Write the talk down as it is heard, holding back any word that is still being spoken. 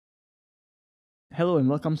Hello and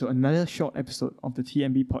welcome to another short episode of the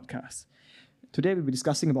TMB podcast. Today we'll be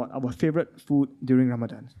discussing about our favorite food during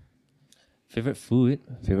Ramadan. Favorite food?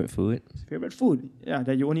 Favorite food? Yeah,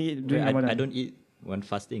 that you only eat during Ramadan. I don't eat when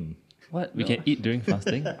fasting. What? We can eat during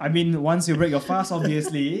fasting? I mean, once you break your fast,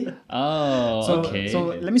 obviously. Oh, okay. So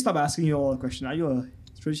let me start by asking you all a question. Are you a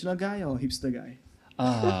traditional guy or a hipster guy?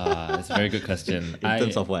 That's a very good question. In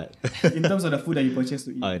terms of what? In terms of the food that you purchase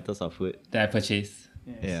to eat. In terms of food. That I purchase.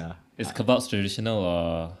 Yes. Yeah. Is kebabs traditional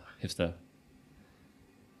or hipster?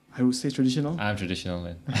 I would say traditional. I'm traditional,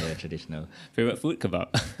 man. Yeah, traditional. Favorite food? Kebab.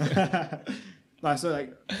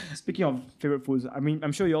 Speaking of favorite foods, I mean,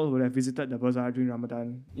 I'm sure you all would have visited the bazaar during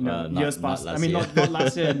Ramadan in the years past. Not I mean, last not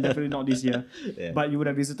last year and definitely not this year. Yeah. But you would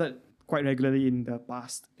have visited quite regularly in the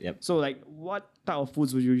past. Yep. So, what type of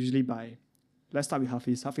foods would you usually buy? Let's start with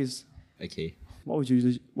Hafiz. Hafiz, Okay. what would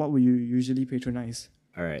you usually patronize?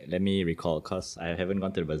 All right. Let me recall, because I haven't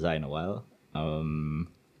gone to the bazaar in a while.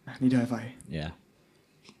 Neither have I. Yeah.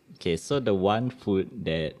 Okay, so the one food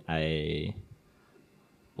that I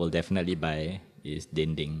will definitely buy is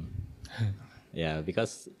dinding. Yeah,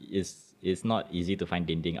 because it's not easy to find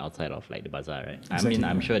dinding outside of like the bazaar, right? I Exactly. mean,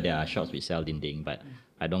 I'm sure there are shops which sell dinding, but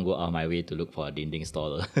I don't go out of my way to look for a dinding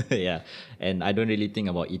stall. Yeah, and I don't really think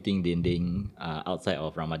about eating dinding outside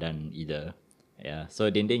of Ramadan either. Yeah, so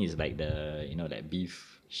dinding is like like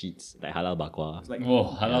beef sheets, like halal bakwa. It's like Whoa,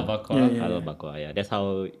 halal bakwa. Yeah. Halal bakwa, yeah. That's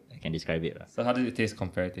how I can describe it. So how did it taste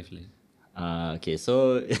comparatively? Okay,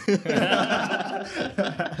 so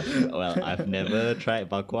well, I've never tried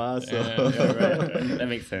bakwa, so Right. That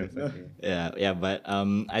makes sense. Okay. yeah, but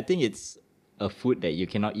I think it's a food that you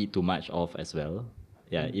cannot eat too much of as well.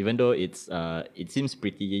 Yeah, even though it seems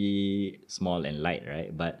pretty small and light,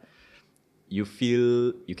 right? But you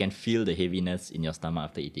can feel the heaviness in your stomach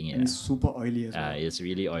after eating it. and it's super oily as well. It's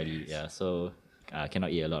really oily, yeah. So I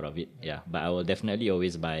cannot eat a lot of it, yeah. But I will definitely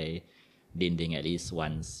always buy dinding at least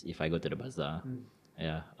once if I go to the bazaar.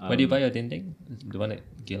 Yeah. Where do you buy your dinding? The one at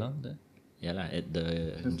Geylang? There? Yeah, at the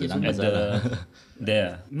The- Geylang At Bazaar. the...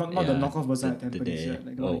 There. Not the Yeah, knockoff bazaar at the Tampines, day. right?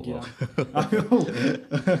 Like the one Oh, at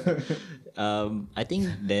Geylang. I think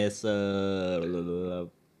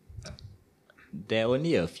there are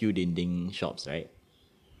only a few dinding shops, right?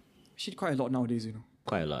 Shit, quite a lot nowadays, you know.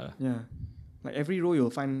 Quite a lot. Yeah. Like every row you'll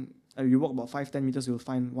find, you walk about 5-10 meters, you'll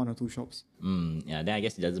find one or two shops. Yeah, then I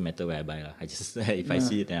guess it doesn't matter where I buy lah. I just if I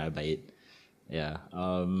see it, then I buy it. Yeah.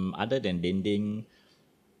 Other than dinding,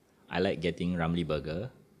 I like getting ramly burger.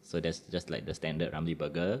 So that's just like the standard ramly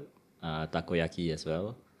burger. Takoyaki as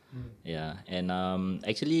well. Yeah. And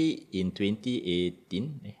actually in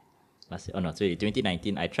 2018,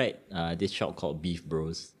 2019, I tried this shop called Beef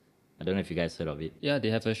Bros. I don't know if you guys heard of it. Yeah, they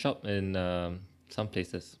have a shop in some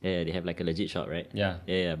places. Yeah, they have like a legit shop, right? Yeah.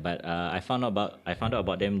 Yeah. But I found out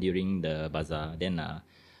about them during the bazaar. Then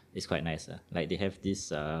it's quite nice. Like they have this.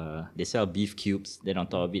 They sell beef cubes. Then on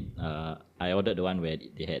top of it, I ordered the one where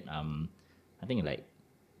they had I think like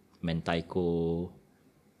mentaiko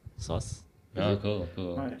sauce. Oh,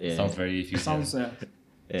 cool. Right. Yeah. Sounds very fusion.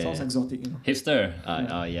 Sounds exotic, you know. Hipster.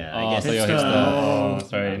 Oh yeah. Oh, I guess so you're hipster. hipster. Oh. Oh,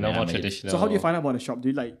 sorry, no Yeah, more I'm a hipster. traditional. So how do you find out about the shop? Do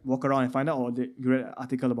you like walk around and find out, or you read an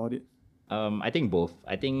article about it? I think both.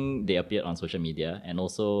 I think they appeared on social media, and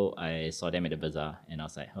also I saw them at the bazaar, and I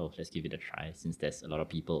was like, oh, let's give it a try since there's a lot of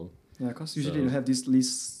people. Yeah, because usually So- they have these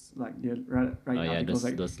lists, like they write yeah, articles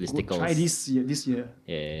those "Go listicles." try this year,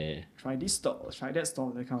 Yeah. try this store, try that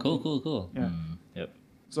store, that kind of thing. Cool. Yeah. Yep.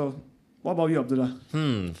 So, what about you, Abdullah?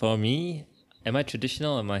 For me, am I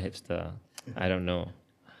traditional or am I hipster? I don't know.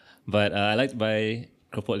 But I like to buy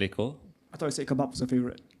keropok leko. I thought you said kebab was your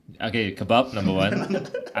favorite. Okay, kebab number one.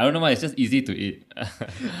 I don't know why, it's just easy to eat.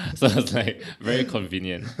 So it's like very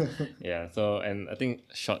convenient. Yeah, so and I think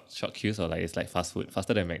short queues or like it's like fast food.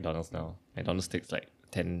 Faster than McDonald's now. McDonald's takes like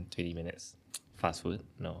 10-20 minutes. Fast food?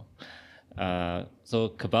 No. So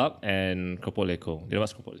kebab and keropok leko. Do you know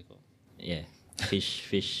what's keropok leko? Yeah.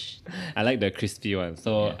 Fish. I like the crispy one.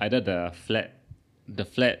 So Yeah. either the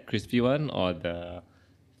flat crispy one or the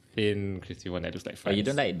thin crispy one that looks like Oh, fries. you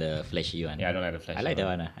don't like the fleshy one? Yeah, I don't like the flesh. I like that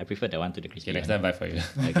one. I prefer that one to the Okay, crispy next one. time buy for you.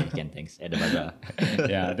 Okay, can, thanks. At the bazaar.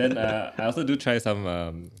 Yeah, then I also do try some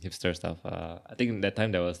hipster stuff. I think that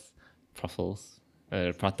time there was truffles,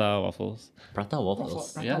 prata waffles. Prata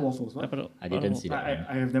waffles. Prata waffles, what? I didn't see that one.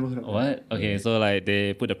 I have never heard of that. What? Okay, so like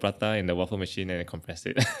they put the prata in the waffle machine and they compress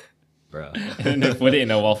it. Bro. And then they put it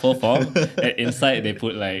in a waffle form. And inside they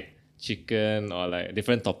put like chicken or like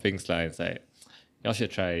different toppings lah inside. Y'all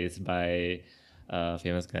should try. It's by a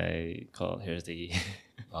famous guy called Heresy.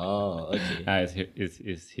 Oh, okay.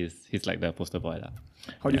 He's like the poster boy lah.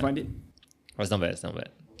 How do you find it? Oh, it's not bad.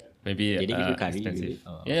 maybe Did they give you curry with expensive. it?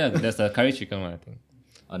 Oh. Yeah, there's a curry chicken one, I think.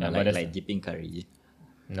 Oh no, Yeah, but like that's- dipping curry.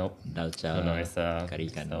 Nope. Dalcha. No, it's a, curry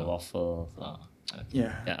it's ikan. a waffle. So. Oh, okay.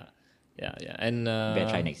 Yeah. Yeah. And Better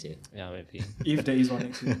try next year. Yeah, maybe. If there is one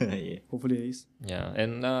next year. Yeah. Hopefully there is. Yeah,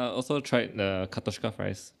 and also tried the katoshka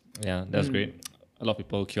fries. Yeah, that was great. A lot of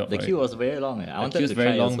people queue up. The for queue it. was very long. I The wanted queue is to very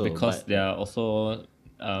try long also, because but- they are also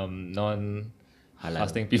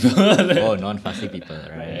non-fasting Halal. people. Oh, non-fasting people,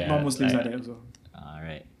 right? Yeah. Non-Muslims like- are there also.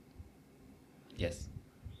 Alright. Yes.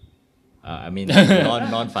 I mean,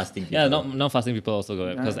 non-fasting people. Yeah, non-fasting people also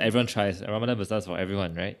go because Yeah. everyone tries. Ramadan Bazaar is for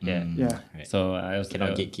everyone, right? Yeah. Yeah. Right. So I also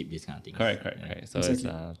Cannot gatekeep this kind of things. Correct. So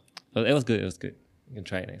Exactly. well, it was good. It was good. You can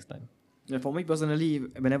try it next time. Yeah, for me personally,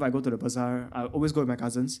 whenever I go to the bazaar, I always go with my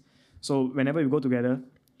cousins. So whenever we go together,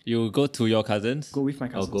 You go to your cousins. go with my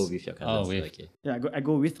I'll cousins. go with your cousins. with. Okay. Yeah, I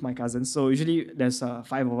go with my cousins. So usually there's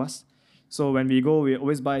 5 of us. So when we go, we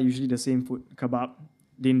always buy usually the same food: kebab,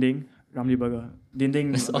 dinding, ramli burger.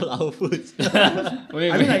 Dinding. It's all our foods.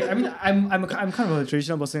 Wait, I'm kind of a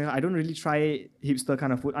traditional person. I don't really try hipster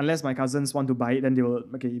kind of food unless my cousins want to buy it. Then they will,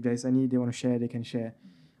 okay, if there's any they want to share, they can share.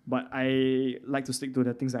 But I like to stick to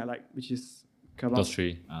the things that I like, which is kebab, those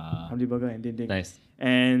three. ramli burger, and dinding. Nice.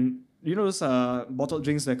 And you know those bottled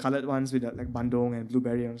drinks, the coloured ones with like bandung and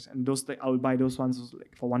blueberry, and those I would buy those ones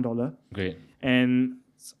like for $1. Great. And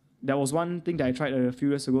there was one thing that I tried a few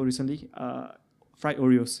years ago recently, fried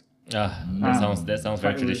Oreos. That sounds very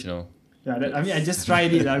Fried traditional. Yeah, I just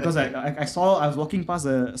tried it because I was walking past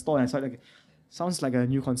the store and I saw it, like, sounds like a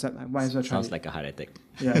new concept. Like, why as well try Sounds it? like a heart attack.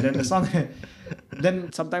 Yeah, then the sound.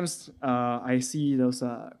 Then sometimes I see those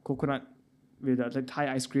coconut with the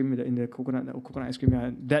Thai ice cream in the coconut ice cream.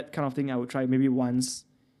 Yeah, that kind of thing I would try maybe once,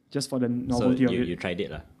 just for the So novelty of it. you tried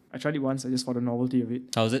it lah. I tried it once just for the novelty of it.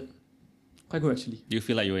 How's it? Quite good actually. Do you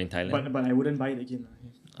feel like you were in Thailand? But I wouldn't buy it again.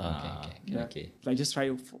 Okay. Yeah. Okay. Like just try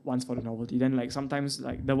it once for the novelty. Then like sometimes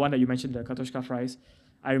like the one that you mentioned, the katoshka fries,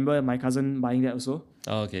 I remember my cousin buying that also.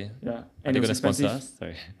 Oh, okay. Yeah, Are and they it was gonna sponsor expensive. us?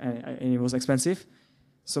 Sorry. And it was expensive,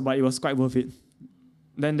 so but it was quite worth it.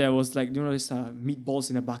 Then there was like this meatballs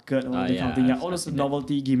in a bucket or that kind of thing. Yeah, all I've those seen that.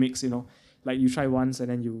 novelty gimmicks. Like you try once and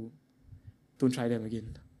then you don't try them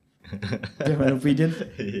again. Do you have an opinion?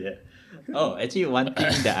 Yeah. Oh, actually, one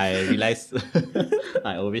thing that I realized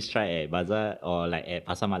I always try at Bazaar or like at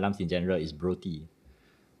Pasar Malams in general is broti.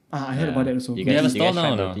 I heard about that also. You They have a guys stall try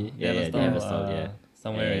now, no? roti? They have a Yeah, they have a stall, stall, yeah.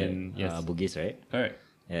 somewhere in Bugis, right? correct.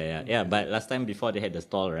 Yeah. But last time before they had the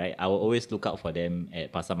stall, right, I will always look out for them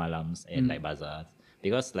at Pasar Malams and like bazaars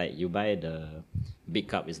because like you buy the big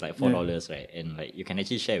cup, it's like $4, right, and like you can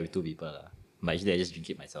actually share with 2 people, lah. But actually, I just drink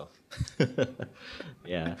it myself.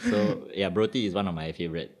 Yeah. So yeah, broti is one of my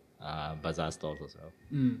favorite bazaar stalls as well.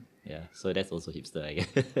 Yeah. So that's also hipster, I guess.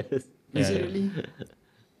 Is Yeah. it really?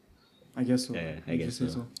 I guess so. Yeah, I If guess you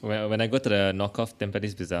say so. When I go to the knockoff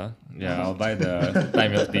Tampines Bazaar, I'll buy the Thai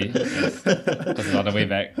milk tea because it's on the way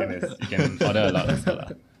back and you can order a lot as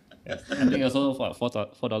well. Yes. I think also for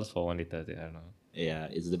 $4 for 1 liter. I don't know. Yeah,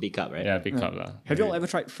 it's the big cup, right? Yeah, big cup lah. Have you all ever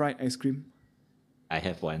tried fried ice cream? I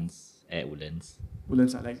have once at Woodlands.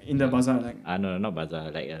 Woodlands, like in the bazaar, like No, not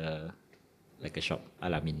bazaar, like a shop,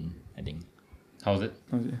 Alamin, I think. How's it?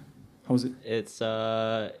 how's it?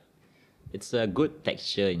 It's a good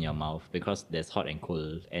texture in your mouth because there's hot and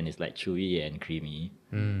cold and it's like chewy and creamy.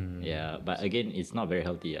 Yeah, but again, it's not very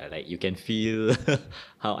healthy. Like you can feel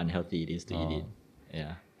how unhealthy it is to eat it.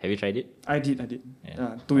 Yeah. Have you tried it? I did.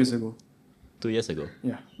 Yeah. 2 years ago. 2 years ago.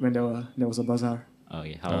 Yeah, when there was a bazaar.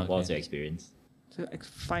 Okay. What was your experience? So, like,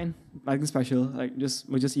 fine, nothing special. Like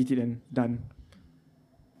we'll just eat it and done.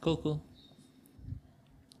 Cool.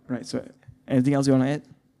 Right. So, anything else you wanna add?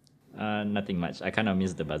 Nothing much. I kind of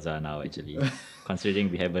miss the bazaar now, actually, considering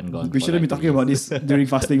we haven't gone. We for shouldn't be like 2 talking about this during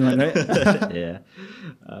fasting, right? years. Yeah.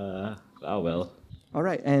 Oh well. All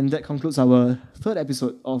right, and that concludes our 3rd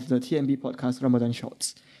episode of the TMB podcast Ramadan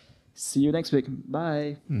Shorts. See you next week.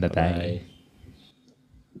 Bye. Bye. Bye.